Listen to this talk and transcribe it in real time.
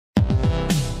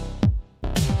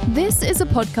This is a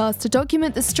podcast to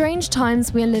document the strange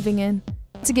times we are living in,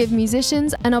 to give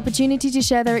musicians an opportunity to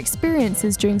share their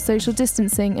experiences during social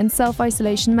distancing and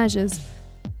self-isolation measures.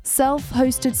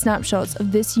 Self-hosted snapshots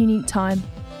of this unique time.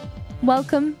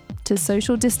 Welcome to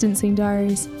Social Distancing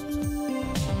Diaries.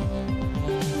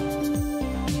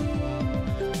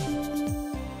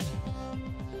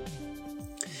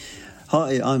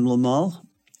 Hi, I'm Lamal,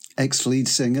 ex-lead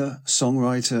singer,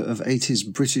 songwriter of 80s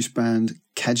British band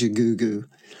Kajagoogoo.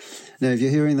 Now, if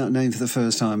you're hearing that name for the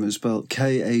first time, it's spelled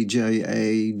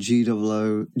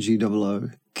K-A-J-A-G-O-O-G-O-O,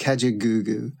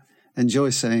 Kajagoogoo. Enjoy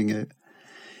saying it.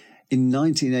 In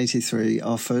 1983,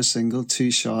 our first single, Too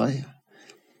Shy,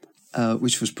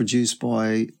 which was produced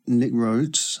by Nick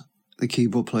Rhodes, the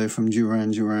keyboard player from Duran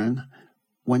Duran,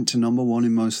 went to number 1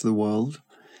 in most of the world.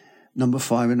 Number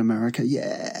 5 in America,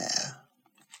 yeah!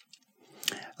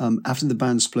 After the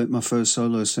band split, my first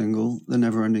solo single, The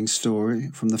Never-Ending Story,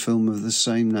 from the film of the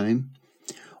same name,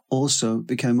 also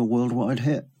became a worldwide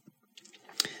hit.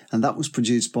 And that was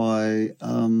produced by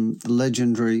the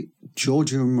legendary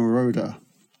Giorgio Moroder,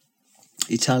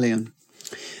 Italian.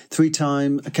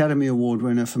 3-time Academy Award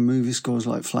winner for movie scores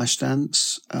like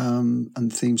Flashdance, and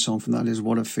the theme song from that is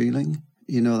What a Feeling.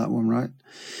 You know that one, right?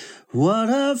 What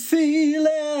a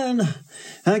feeling,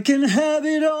 I can have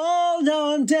it all,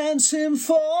 now I'm dancing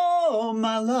for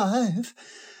my life.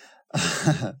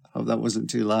 Hope that wasn't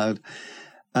too loud.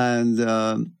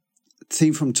 And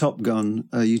theme from Top Gun,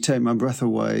 You Take My Breath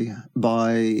Away,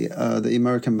 by the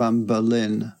American band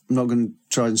Berlin. I'm not going to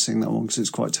try and sing that one because it's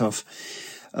quite tough.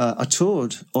 I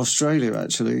toured Australia,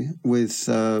 actually, with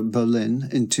Berlin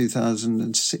in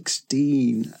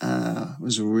 2016. It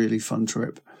was a really fun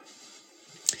trip.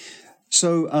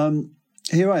 So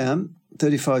here I am,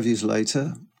 35 years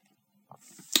later,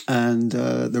 and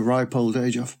the ripe old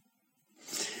age of...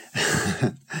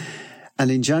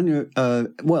 And in January,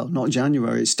 not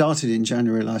January, it started in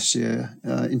January last year.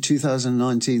 In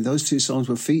 2019, those two songs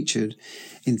were featured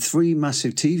in 3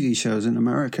 massive TV shows in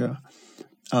America.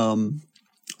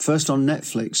 First on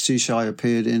Netflix, Too Shy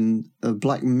appeared in a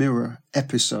Black Mirror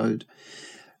episode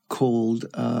called,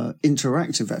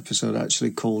 interactive episode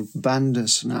actually, called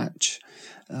Bandersnatch.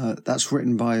 That's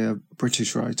written by a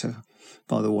British writer,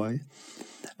 by the way.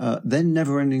 Then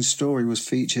Never-Ending Story was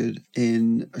featured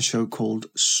in a show called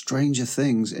Stranger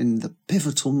Things in the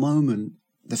pivotal moment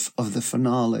of the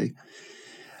finale.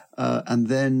 And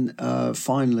then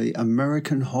finally,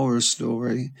 American Horror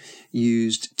Story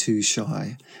used Too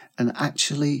Shy and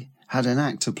actually had an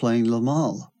actor playing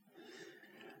Lamal.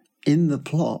 In the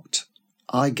plot,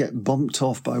 I get bumped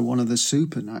off by one of the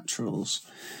supernaturals,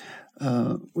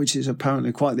 which is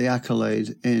apparently quite the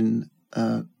accolade in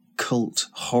cult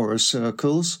horror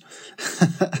circles.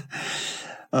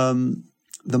 The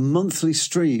monthly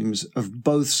streams of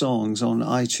both songs on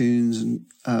iTunes and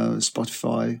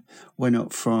Spotify went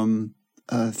up from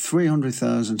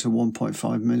 300,000 to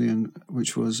 1.5 million,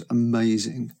 which was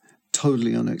amazing,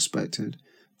 totally unexpected,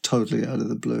 totally out of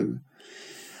the blue.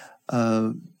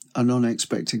 An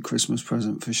unexpected Christmas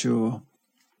present for sure.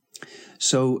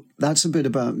 So that's a bit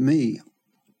about me.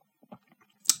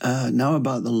 Now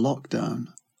about the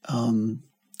lockdown.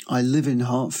 I live in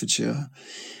Hertfordshire.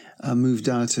 I moved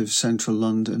out of central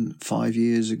London 5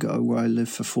 years ago, where I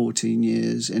lived for 14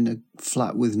 years in a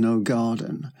flat with no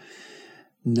garden.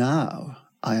 Now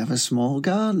I have a small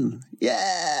garden.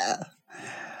 Yeah!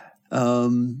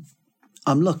 I'm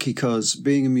lucky because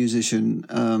being a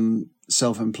musician,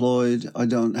 self-employed, I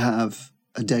don't have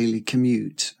a daily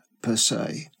commute per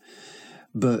se,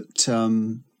 but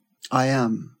I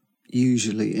am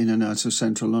usually in and out of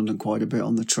central London quite a bit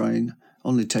on the train.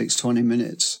 Only takes 20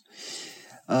 minutes.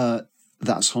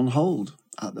 That's on hold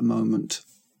at the moment.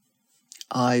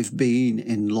 I've been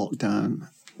in lockdown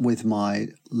with my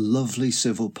lovely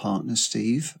civil partner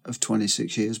Steve, of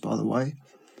 26 years by the way,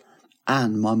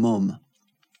 and my mum.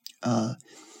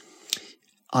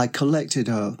 I collected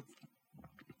her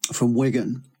from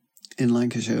Wigan in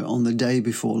Lancashire on the day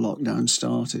before lockdown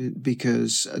started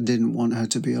because I didn't want her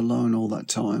to be alone all that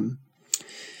time.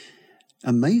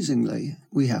 Amazingly,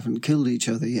 we haven't killed each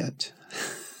other yet.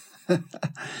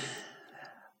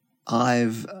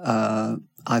 I've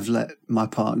let my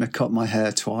partner cut my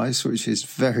hair twice, which is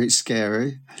very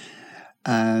scary.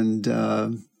 And,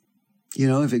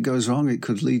 if it goes wrong, it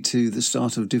could lead to the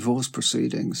start of divorce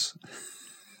proceedings.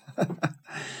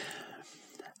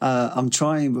 I'm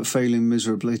trying but failing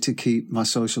miserably to keep my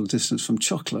social distance from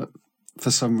chocolate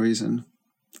for some reason.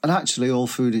 And actually all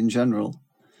food in general.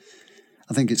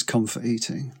 I think it's comfort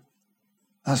eating.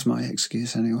 That's my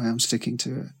excuse anyway. I'm sticking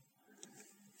to it.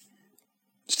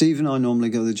 Steve and I normally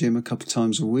go to the gym a couple of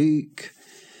times a week.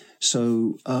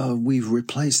 So we've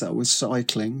replaced that with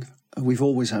cycling. We've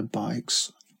always had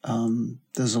bikes.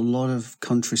 There's a lot of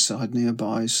countryside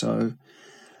nearby, so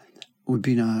we've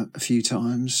been out a few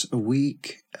times a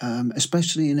week,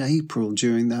 especially in April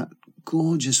during that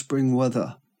gorgeous spring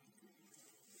weather.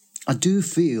 I do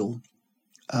feel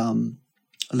a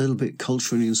little bit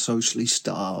culturally and socially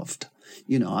starved.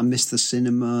 You know, I miss the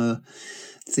cinema,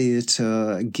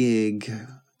 theatre, a gig,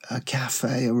 a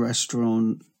cafe, a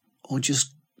restaurant, or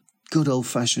just good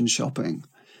old-fashioned shopping.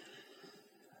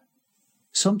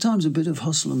 Sometimes a bit of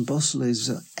hustle and bustle is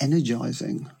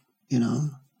energising, you know.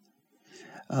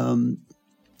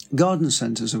 Garden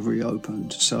centres have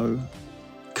reopened, so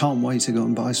can't wait to go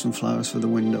and buy some flowers for the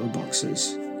window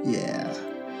boxes. Yeah.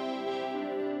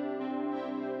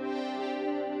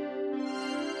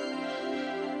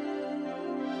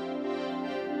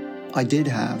 I did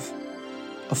have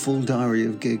a full diary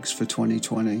of gigs for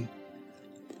 2020,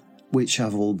 which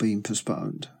have all been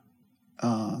postponed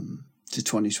to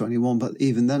 2021. But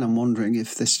even then, I'm wondering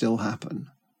if they still happen.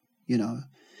 You know,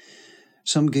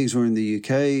 some gigs were in the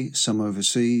UK, some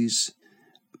overseas.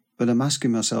 But I'm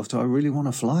asking myself, do I really want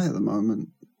to fly at the moment?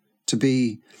 To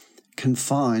be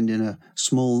confined in a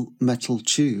small metal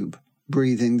tube,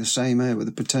 breathing the same air with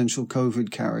a potential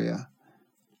COVID carrier?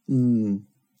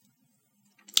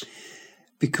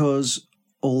 Because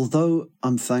although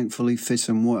I'm thankfully fit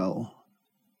and well,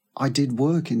 I did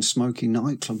work in smoky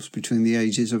nightclubs between the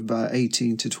ages of about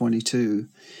 18 to 22.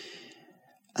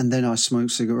 And then I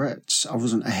smoked cigarettes. I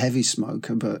wasn't a heavy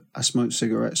smoker, but I smoked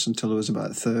cigarettes until I was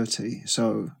about 30.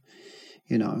 So,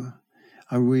 you know,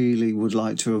 I really would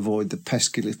like to avoid the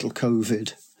pesky little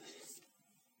COVID.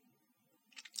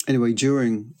 Anyway,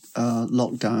 during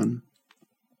lockdown,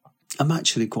 I'm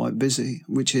actually quite busy,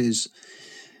 which is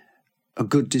a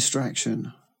good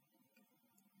distraction.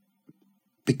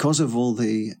 Because of all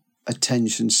the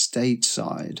attention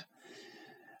stateside,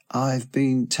 I've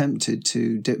been tempted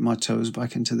to dip my toes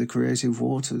back into the creative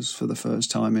waters for the first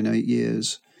time in 8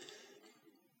 years.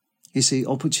 You see,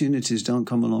 opportunities don't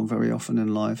come along very often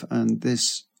in life, and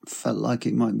this felt like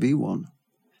it might be one.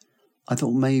 I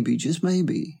thought maybe, just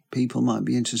maybe, people might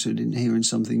be interested in hearing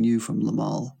something new from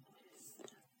Limahl.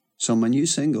 So my new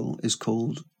single is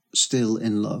called Still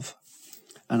in Love,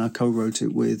 and I co-produced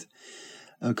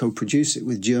it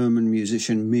with German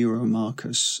musician Miro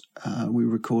Marcus. We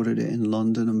recorded it in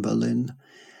London and Berlin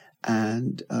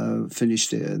and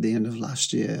finished it at the end of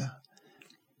last year.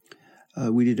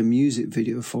 We did a music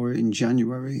video for it in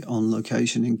January on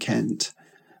location in Kent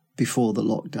before the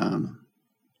lockdown.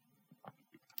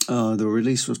 The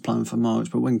release was planned for March,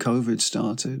 but when COVID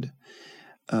started,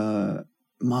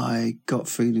 my gut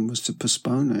feeling was to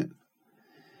postpone it.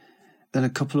 Then a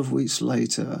couple of weeks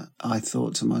later, I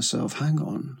thought to myself, hang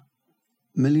on,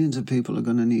 millions of people are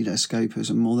going to need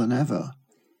escapism more than ever,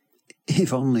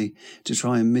 if only to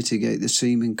try and mitigate the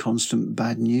seeming constant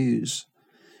bad news.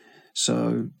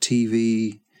 So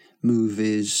TV,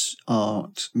 movies,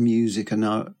 art, music are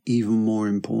now even more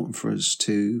important for us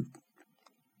to,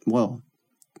 well,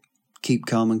 keep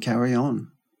calm and carry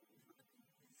on.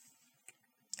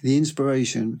 The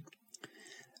inspiration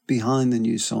behind the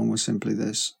new song was simply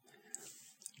this: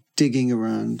 digging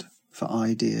around for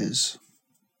ideas,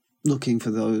 looking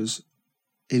for those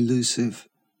elusive,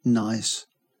 nice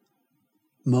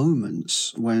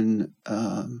moments when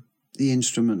the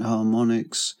instrument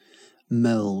harmonics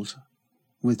meld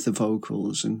with the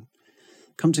vocals and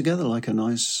come together like a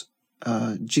nice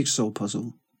jigsaw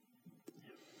puzzle.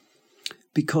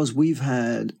 Because we've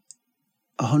had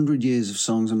 100 years of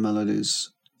songs and melodies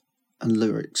and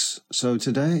lyrics. So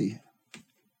today,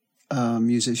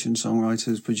 musicians,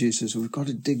 songwriters, producers, we've got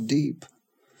to dig deep,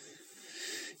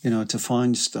 you know, to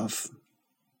find stuff.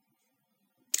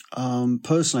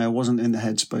 Personally, I wasn't in the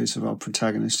headspace of our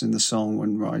protagonist in the song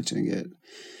when writing it.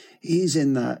 He's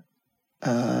in that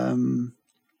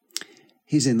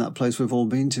place we've all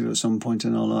been to at some point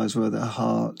in our lives where the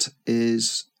heart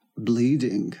is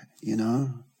bleeding, you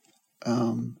know.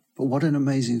 But what an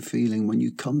amazing feeling when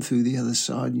you come through the other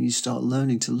side and you start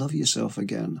learning to love yourself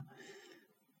again.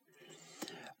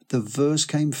 The verse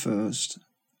came first,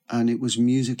 and it was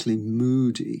musically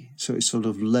moody, so it sort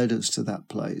of led us to that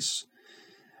place.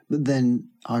 But then,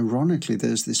 ironically,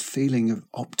 there's this feeling of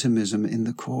optimism in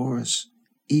the chorus,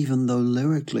 even though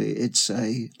lyrically it's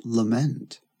a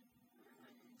lament.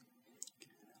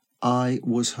 I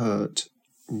was hurt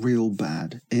real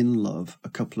bad in love a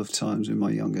couple of times in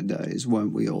my younger days,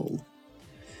 weren't we all?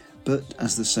 But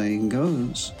as the saying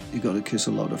goes, you got to kiss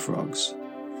a lot of frogs.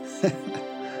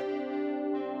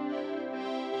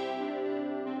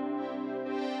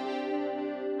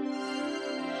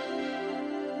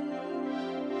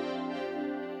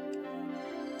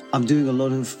 I'm doing a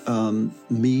lot of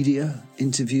media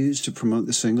interviews to promote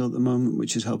the single at the moment,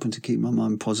 which is helping to keep my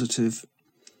mind positive.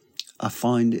 I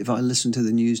find if I listen to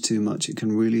the news too much, it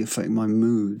can really affect my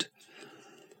mood.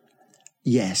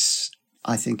 Yes,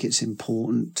 I think it's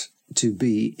important to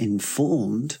be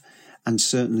informed and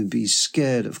certainly be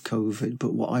scared of COVID.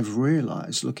 But what I've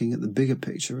realized, looking at the bigger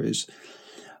picture, is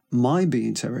my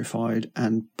being terrified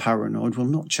and paranoid will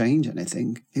not change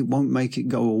anything. It won't make it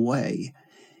go away.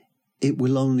 It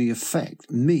will only affect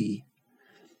me.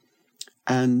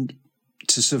 And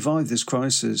to survive this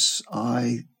crisis,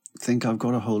 I think I've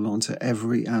got to hold on to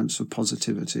every ounce of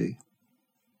positivity.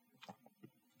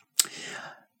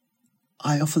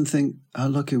 I often think how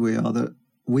lucky we are that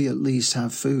we at least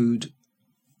have food,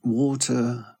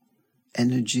 water,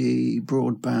 energy,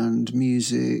 broadband,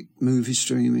 music, movie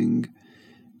streaming,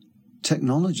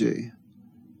 technology.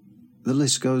 The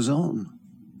list goes on.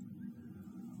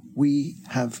 We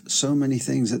have so many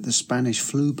things that the Spanish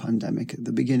flu pandemic at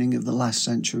the beginning of the last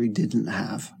century didn't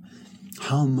have.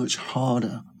 How much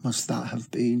harder must that have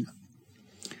been?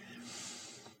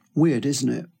 Weird, isn't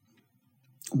it?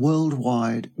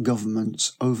 Worldwide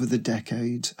governments over the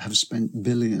decades have spent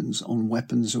billions on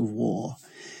weapons of war,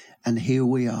 and here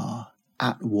we are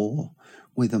at war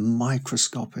with a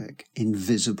microscopic,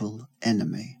 invisible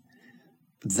enemy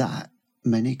that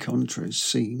many countries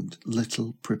seemed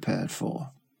little prepared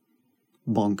for.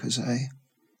 Bonkers, eh?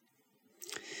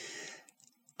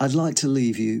 I'd like to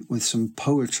leave you with some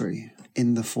poetry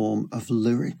in the form of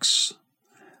lyrics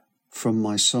from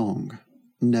my song,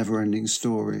 Never Ending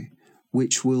Story,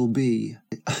 which will be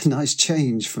a nice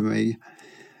change for me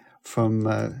from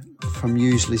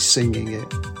usually singing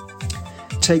it.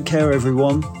 Take care,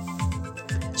 everyone.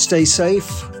 Stay safe.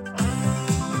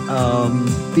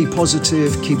 Be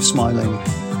positive. Keep smiling.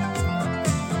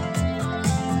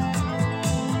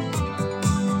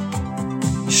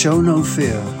 Show no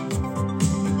fear,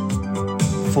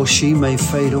 for she may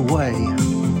fade away.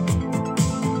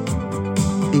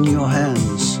 In your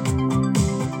hands,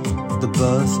 the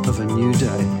birth of a new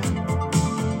day.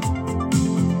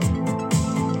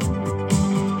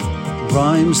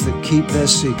 Rhymes that keep their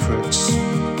secrets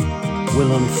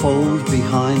will unfold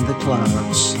behind the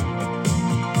clouds.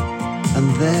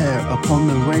 And there upon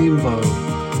the rainbow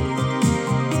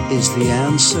is the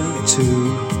answer to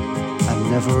a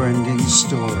never-ending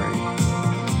story.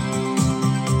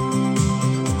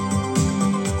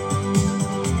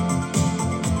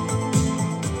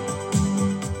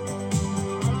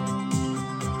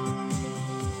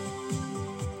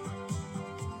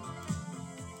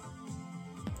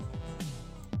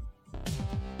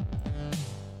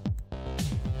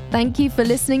 Thank you for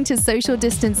listening to Social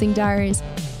Distancing Diaries.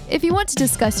 If you want to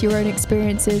discuss your own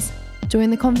experiences,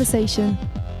 join the conversation.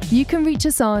 You can reach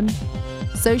us on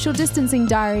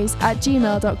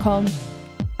socialdistancingdiaries@gmail.com,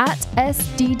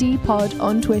 @SDDpod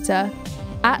on Twitter,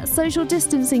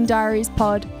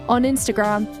 @socialdistancingdiariespod on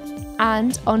Instagram,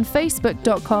 and on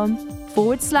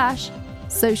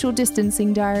facebook.com/Social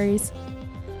Distancing Diaries.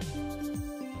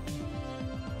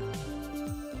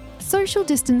 Social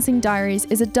Distancing Diaries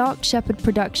is a Dark Shepherd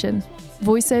production.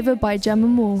 Voiceover by Gemma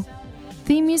Moore.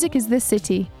 Theme music is This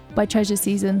City by Treasure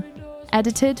Season.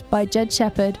 Edited by Jed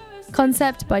Shepherd.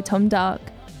 Concept by Tom Dark.